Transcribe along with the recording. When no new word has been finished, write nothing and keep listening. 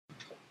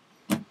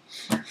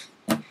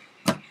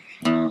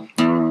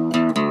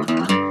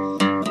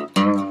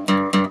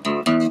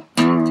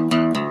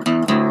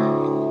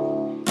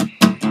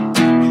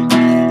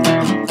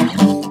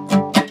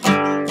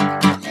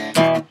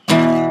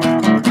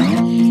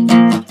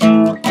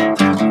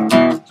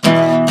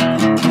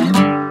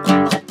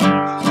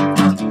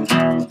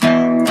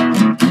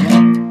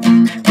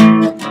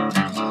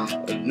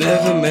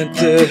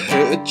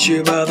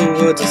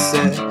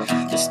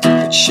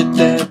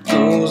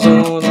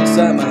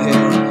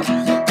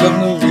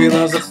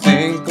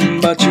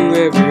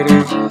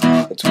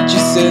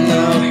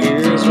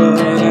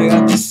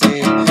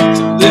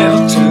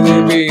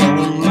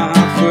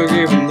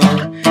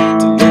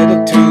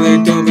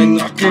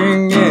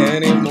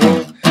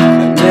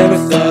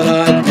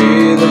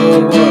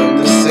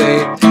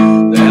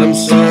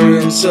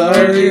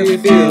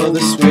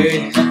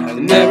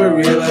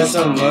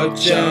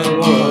much I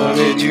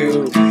wanted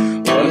you.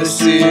 Wanna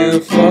see you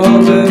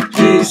fall to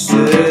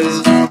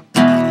pieces.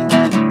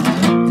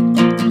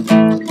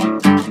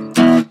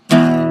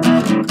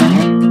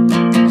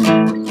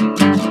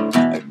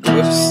 I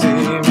go to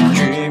sleep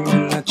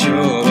dreaming that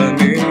you're by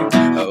me.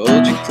 I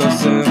hold you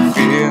close in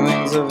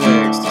feelings of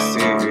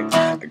ecstasy.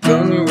 I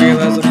come to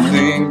realize I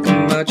think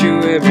about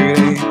you every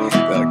day.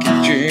 I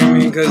keep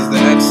dreaming cause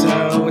that's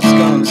how it's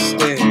gonna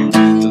stay.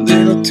 Too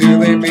little too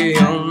late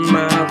beyond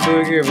my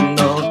forgiving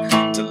door.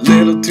 Too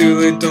little too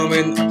late, don't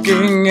be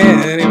knocking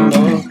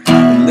anymore.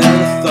 I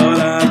never thought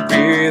I'd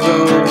be the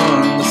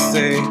one to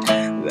say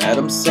that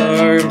I'm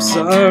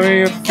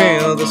sorry I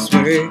feel this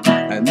way.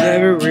 I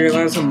never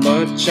realized how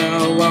much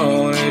I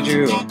wanted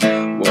you.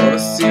 Wanna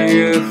see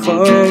you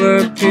fall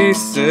to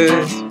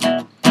pieces.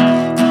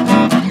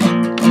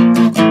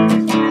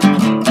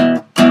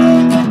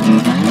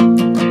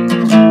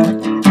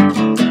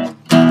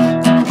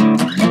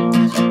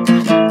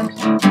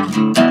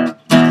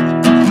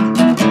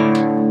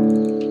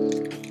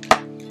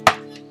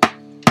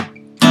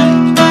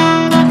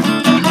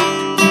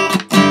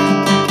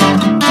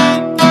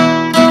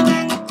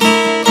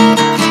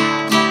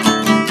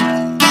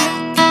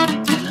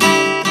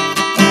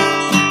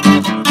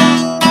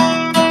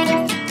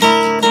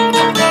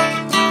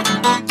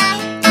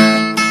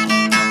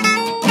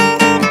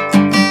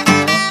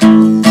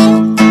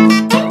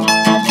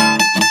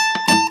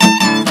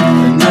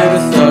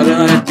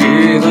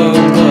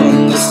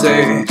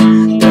 Say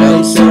that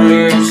I'm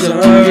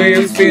sorry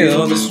I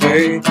feel this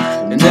way.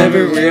 I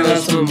never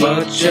realized how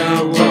much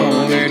I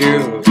wanted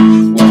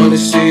you. Wanna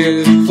see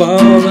you fall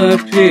to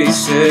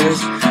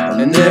pieces.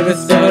 I never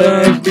thought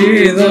I'd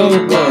be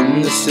the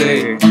one to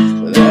say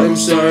that I'm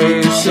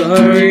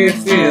sorry I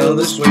feel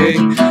this way.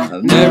 I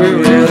never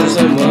realized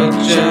how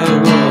much I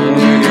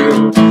wanted you.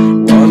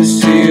 Wanna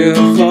see you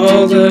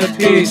fall to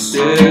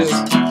pieces.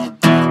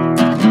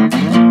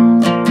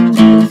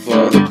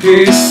 Fall to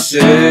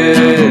pieces.